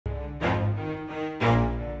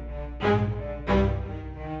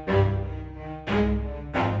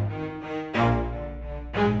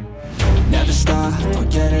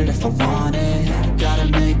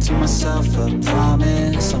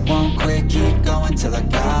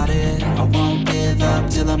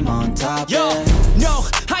I'm on top. Yo, no,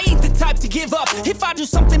 I ain't the type to give up. If I do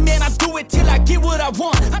something, man, I do it till I get what I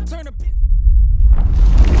want. I turn a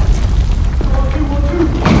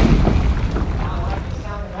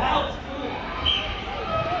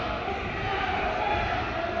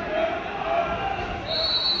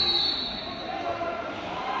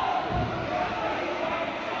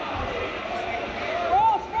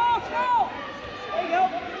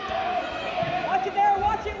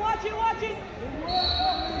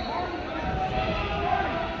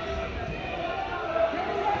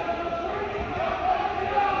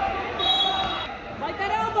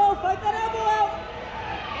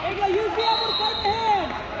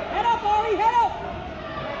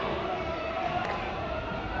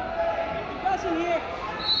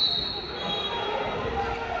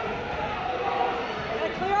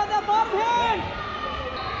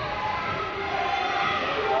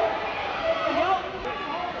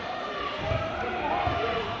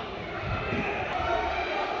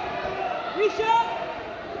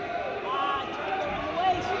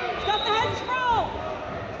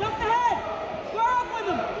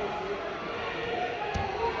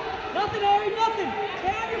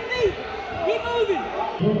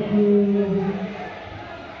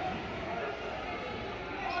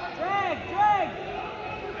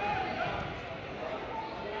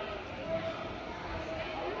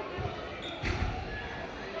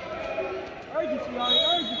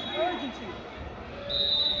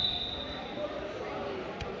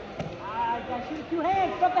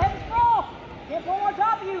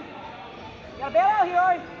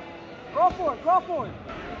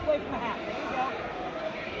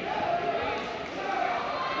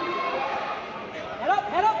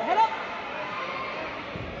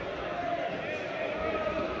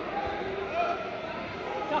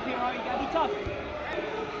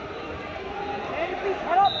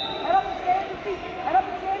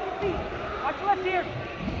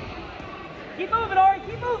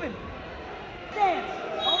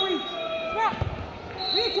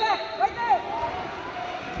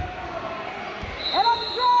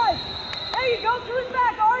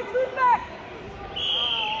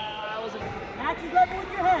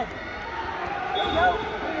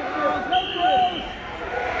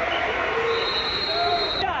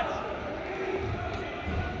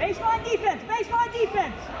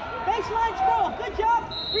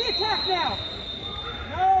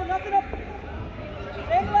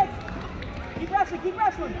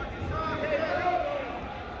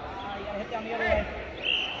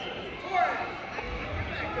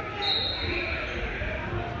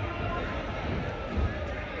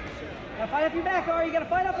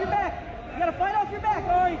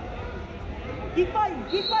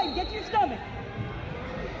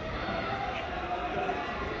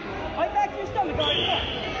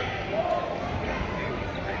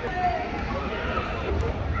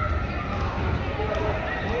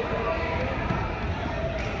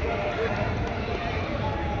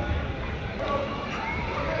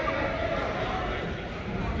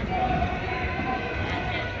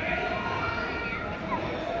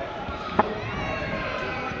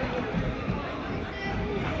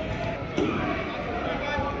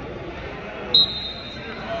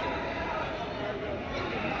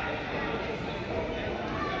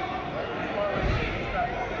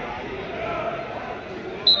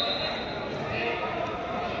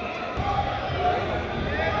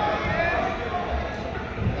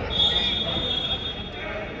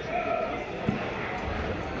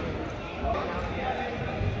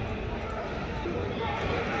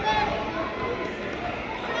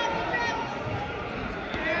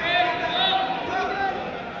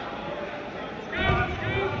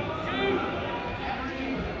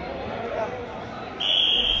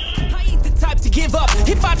give up.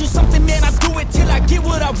 If I do something, man, I do it till I get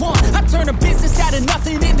what I want. I turn a business out of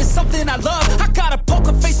nothing into something I love. I got a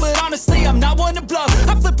poker face, but honestly, I'm not one to bluff.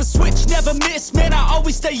 I flip a switch, never miss, man, I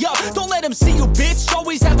always stay up. Don't let them see you, bitch,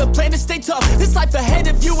 always have a plan to stay tough. This life ahead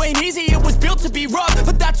of you ain't easy, it was built to be rough.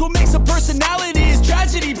 But that's what makes a personality, is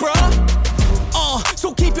tragedy, bruh.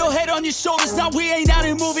 So keep your head on your shoulders. Now we ain't out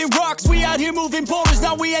here moving rocks, we out here moving boulders.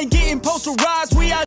 Now we ain't getting posterized, we out